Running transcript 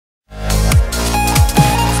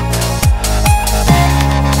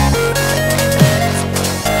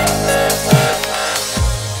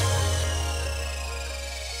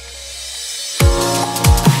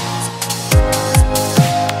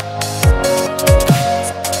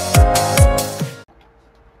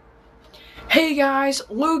Hey guys,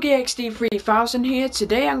 LugiXD3000 here.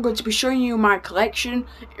 Today I'm going to be showing you my collection,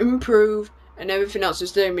 improved, and everything else.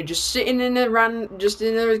 Just doing me just sitting in a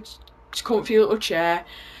comfy little chair,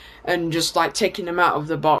 and just like taking them out of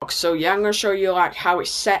the box. So yeah, I'm gonna show you like how it's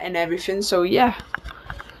set and everything. So yeah,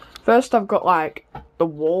 first I've got like the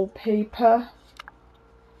wallpaper.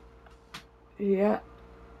 Yeah,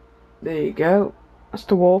 there you go. That's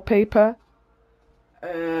the wallpaper.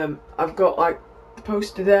 I've got like the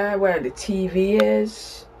poster there where the TV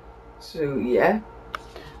is. So yeah,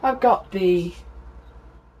 I've got the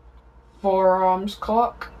forearms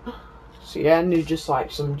clock. So yeah, and there's just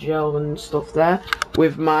like some gel and stuff there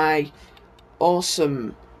with my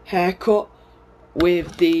awesome haircut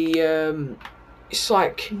with the it's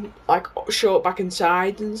like short back and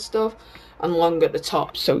sides and stuff and long at the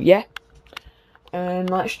top. So yeah, and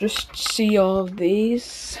let's just see all of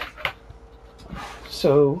these.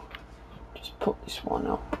 So just put this one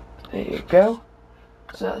up. There you go.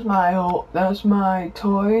 So that's my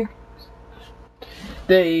toy.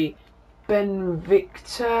 The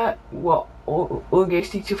Ben10 what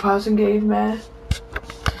LugiXD3000 gave me.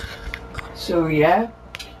 So yeah,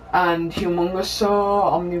 and Humongous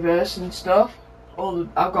Saw, Omniverse and stuff.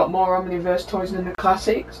 I've got more Omniverse toys than the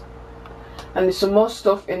classics, and there's some more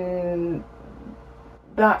stuff in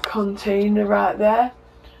that container right there.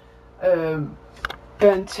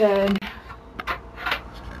 Ben10.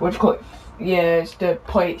 What do you call it? Yeah, it's the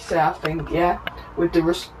plates there, I think. Yeah, with the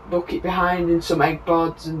rust bucket behind and some egg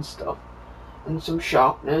boards and stuff, and some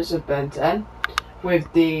sharpeners of Ben10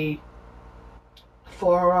 with the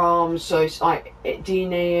forearms. So it's like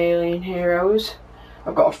DNA Alien Heroes.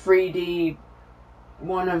 I've got a 3D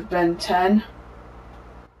one of Ben10.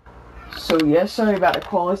 So yeah, sorry about the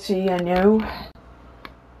quality, I know.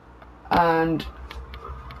 And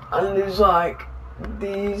there's like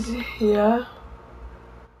these here,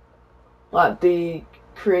 like the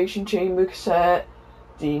Creation Chamber cassette,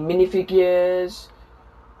 the minifigures,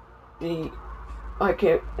 the like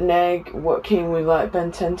an egg what came with like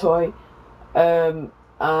Ben10 toy, and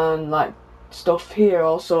like stuff here,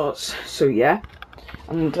 all sorts. So yeah,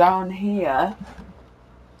 and down here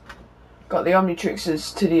got the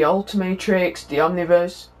Omnitrixes to the Ultimatrix, the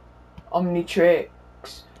Omniverse Omnitrix,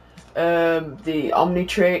 the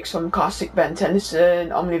Omnitrix from classic Ben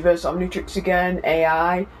Tennyson, Omniverse Omnitrix again,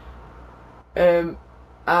 AI, and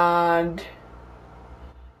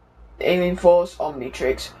Alien Force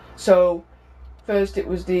Omnitrix. So first it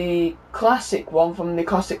was the classic one from the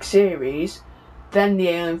classic series, then the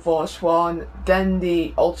Alien Force one, then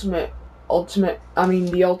the the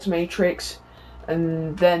Ultimatrix,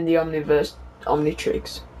 and then the Omniverse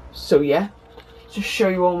Omnitrix. So yeah, just show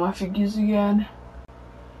you all my figures again.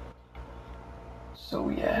 So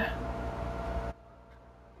yeah,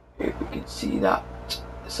 if we can see that.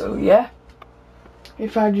 So yeah,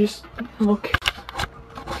 if I just look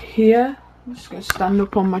here, I'm just gonna stand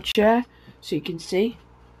up on my chair so you can see.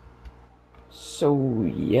 So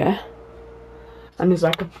yeah, and there's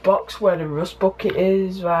like a box where the rust bucket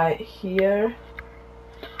is right here,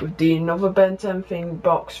 with the another Ben10 thing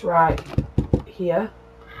box right here.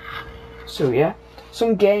 So yeah,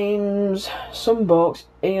 some games, some books,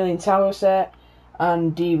 Alien Tower set,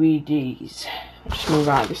 and DVDs. Just move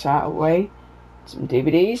out this out of the way. Some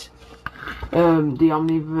DVDs. The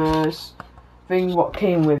Omniverse thing, what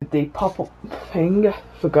came with the pop-up thing, I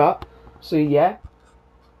forgot. So yeah.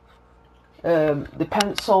 The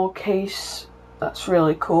pencil case, that's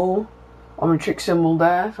really cool. Omnitrix symbol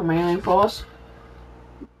there from Alien Force.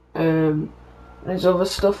 There's other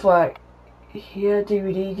stuff like here,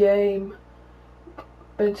 DVD game,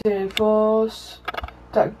 Ben10 Force,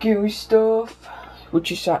 that gooey stuff,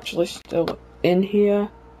 which is actually still in here,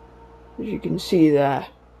 as you can see there.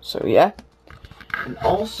 So yeah, and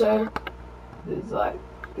also there's like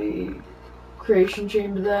the Creation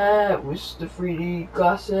Chamber there with the 3D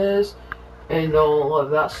glasses and all of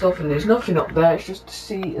that stuff, and there's nothing up there, it's just the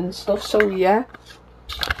seat and stuff. So yeah,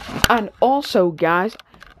 and also guys,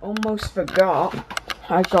 almost forgot,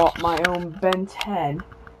 I got my own Ben10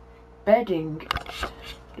 bedding.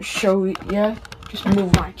 Show you, yeah, just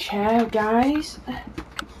move my chair guys.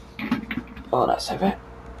 Oh, that's a bit.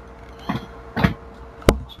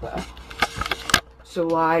 That's better. So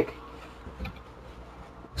like,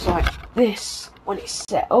 it's like this when it's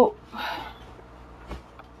set up.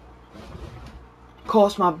 Of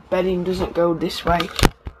course my bedding doesn't go this way.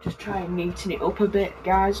 Just try and neaten it up a bit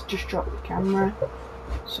guys, just drop the camera.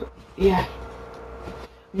 So yeah,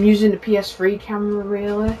 I'm using the PS3 camera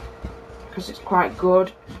really, because it's quite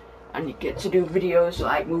good, and you get to do videos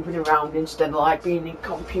like moving around instead of like being in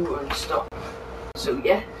computer and stuff. So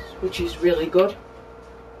yeah, which is really good.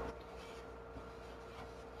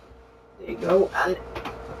 There you go, and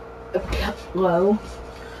a pillow.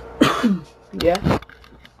 Yeah,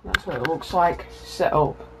 that's what it looks like set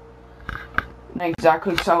up. And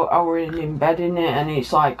exactly so I was in bed in it, and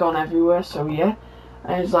it's like gone everywhere. So yeah,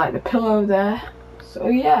 and there's like the pillow there. So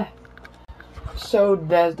yeah, so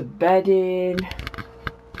there's the bedding.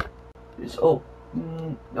 There's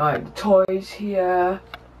like the toys here,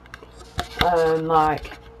 and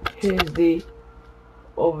like here's the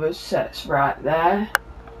other sets right there.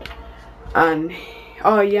 And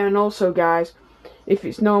oh yeah, and also guys, if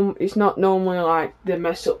it's not normally like they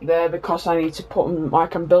mess up there because I need to put them,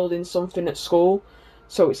 like I'm building something at school,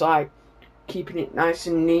 so it's like keeping it nice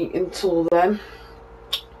and neat until then.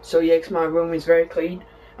 So yeah, 'cause my room is very clean.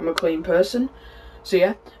 I'm a clean person. So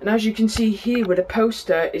yeah, and as you can see here with a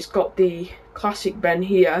poster, it's got the classic Ben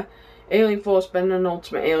here, Alien Force Ben and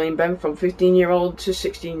Ultimate Alien Ben from 15-year-old to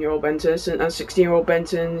 16-year-old Ben 10, and 16-year-old Ben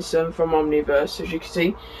 10 from Omniverse, as you can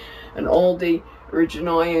see, and all the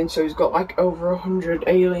original aliens. So he's got like over 100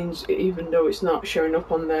 aliens, even though it's not showing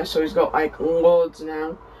up on there. So he's got like loads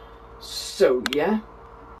now. So yeah.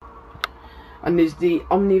 And there's the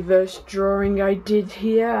Omniverse drawing I did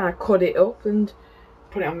here. I cut it up and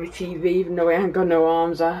put it on my TV, even though it ain't got no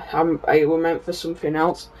arms. It was meant for something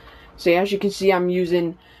else. So as you can see, I'm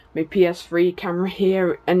using my PS3 camera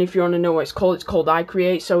here, and if you want to know what it's called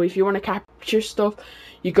iCreate. So if you want to capture stuff,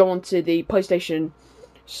 you go onto the PlayStation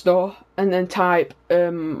Store and then type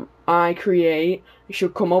iCreate. It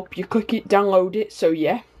should come up. You click it, download it. So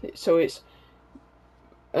yeah, so it's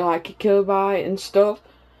like a kilobyte and stuff.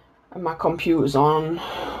 And my computer's on,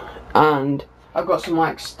 and I've got some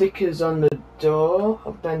like stickers on the door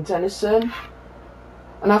of Ben Tennyson.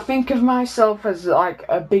 And I think of myself as like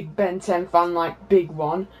a big Ben 10 fan, like big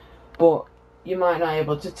one, but you might not be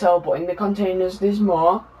able to tell. But in the containers there's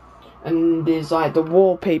more, and there's like the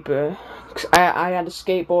wallpaper. I had a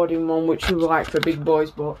skateboarding one which was like for big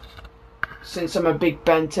boys, but since I'm a big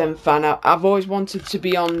Ben 10 fan, I've always wanted to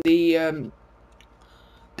be on the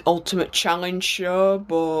Ultimate Challenge show,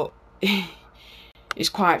 but it's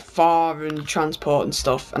quite far and transport and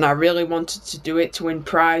stuff, and I really wanted to do it to win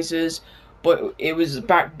prizes. But it was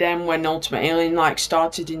back then when Ultimate Alien like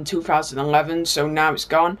started in 2011, so now it's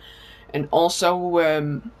gone. And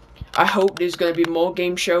also I hope there's going to be more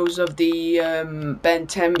game shows of the Ben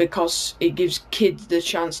 10, because it gives kids the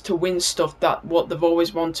chance to win stuff that what they've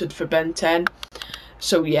always wanted for Ben 10.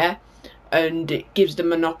 So yeah, and it gives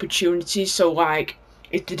them an opportunity. So like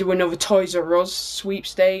if they do another Toys R Us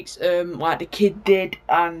sweepstakes, like the kid did,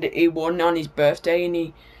 and he won on his birthday, and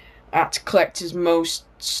he had to collect as most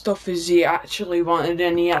stuff as he actually wanted,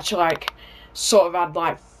 and he actually like sort of had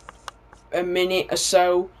like a minute or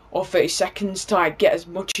so or 30 seconds to like get as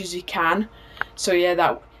much as he can. So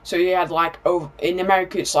yeah, so he had like over in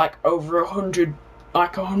America it's like over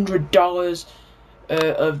 $100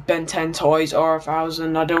 of Ben 10 toys, or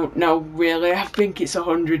 1,000. I don't know really. I think it's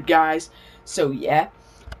 100, guys. So yeah,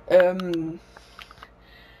 and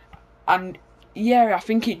yeah, I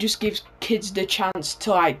think it just gives kids the chance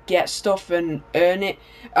to like get stuff and earn it.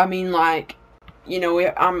 I mean, like, you know,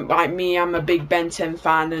 I'm a big Ben 10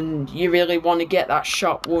 fan, and you really want to get that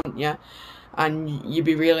shot, wouldn't you? And you'd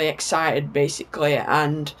be really excited, basically.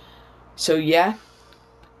 And so yeah,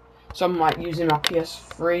 so I'm like using my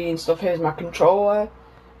PS3 and stuff. Here's my controller,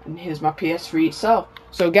 and here's my PS3 itself.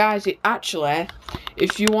 So guys, it actually,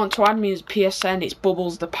 if you want to add me as PSN, it's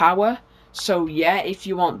Bubbles the Power. So yeah, if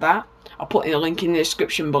you want that, I'll put a link in the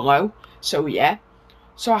description below. So yeah,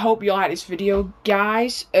 so I hope you like this video,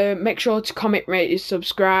 guys. Make sure to comment, rate, and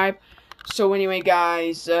subscribe. So anyway,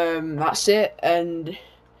 guys, that's it, and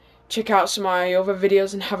check out some of my other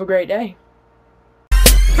videos, and have a great day.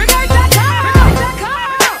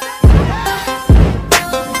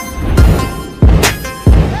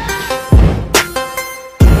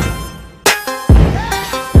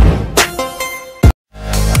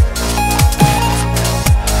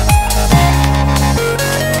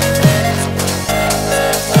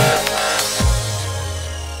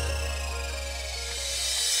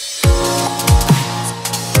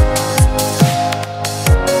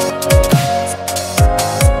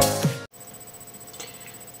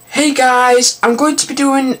 Hey guys, I'm going to be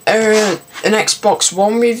doing an Xbox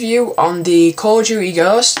One review on the Call of Duty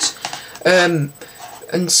Ghosts, and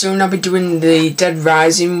soon I'll be doing the Dead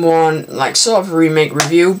Rising one, like sort of a remake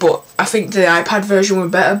review, but I think the iPad version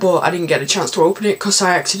was better, but I didn't get a chance to open it because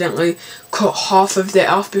I accidentally cut half of it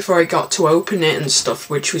off before I got to open it and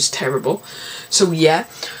stuff, which was terrible. So yeah,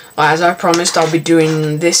 as I promised, I'll be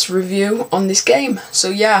doing this review on this game. So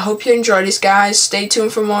yeah, I hope you enjoy this, guys. Stay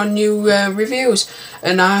tuned for more new reviews,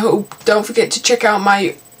 and I hope don't forget to check out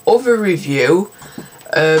my other review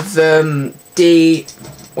of the,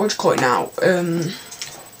 what do you call it now,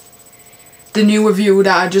 the new review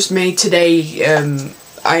that I just made today,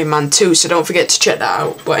 Iron Man 2, so don't forget to check that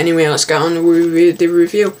out. But anyway, let's get on with the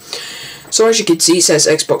review. So as you can see, it says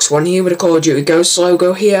Xbox One here with a Call of Duty Ghosts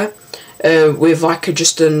logo here, with like a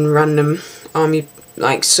just a random army,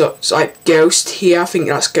 like like Ghost here, I think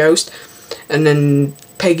that's Ghost, and then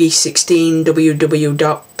Peggy 16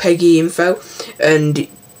 www.peggyinfo, and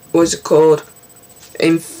what's it called,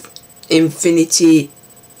 Infinity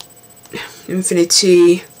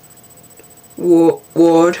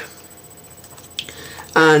Ward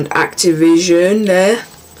and Activision there.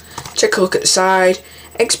 Take a look at the side.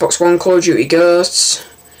 Xbox One, Call of Duty Ghosts,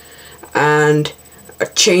 and a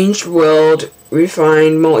changed world,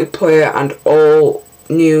 refined multiplayer, and all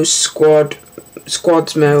new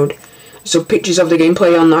squads mode. So pictures of the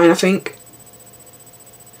gameplay online, I think.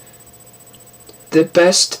 The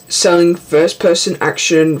best selling first person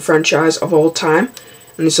action franchise of all time.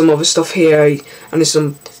 And there's some other stuff here, and there's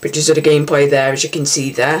some pictures of the gameplay there, as you can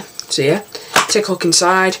see there. So yeah, take a look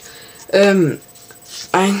inside. I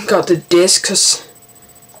ain't got the disc because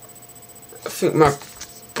I think my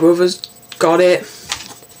brother's got it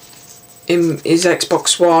in his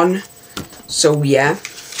Xbox One. So yeah,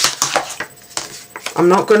 I'm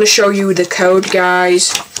not going to show you the code,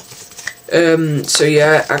 guys. So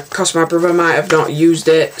yeah, because my brother might have not used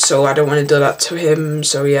it, so I don't want to do that to him.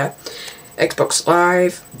 So yeah, Xbox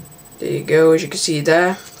Live, there you go, as you can see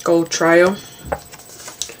there, gold trial.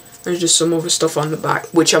 There's just some other stuff on the back,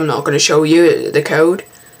 which I'm not going to show you the code.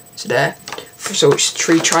 So there, so it's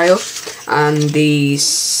free trial, and the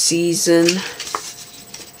season,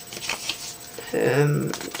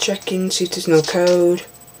 checking, see if there's no code.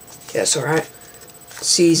 Yeah, it's alright.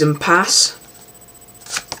 Season pass.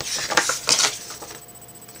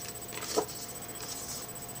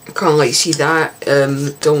 I can't let you see that.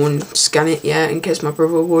 Don't want to scan it yet in case my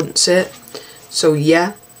brother wouldn't see it. So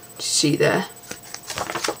yeah, see there.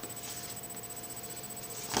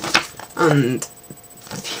 And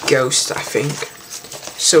Ghost, I think.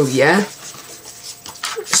 So yeah.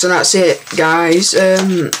 So that's it, guys,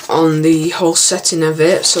 on the whole setting of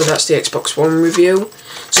it. So that's the Xbox One review.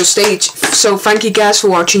 So thank you guys for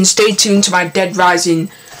watching. Stay tuned to my Dead Rising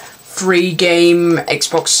 3 game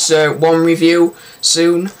Xbox One review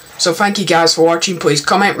soon. So thank you guys for watching. Please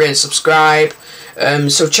comment, rate and subscribe.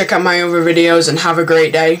 So check out my other videos and have a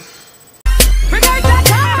great day.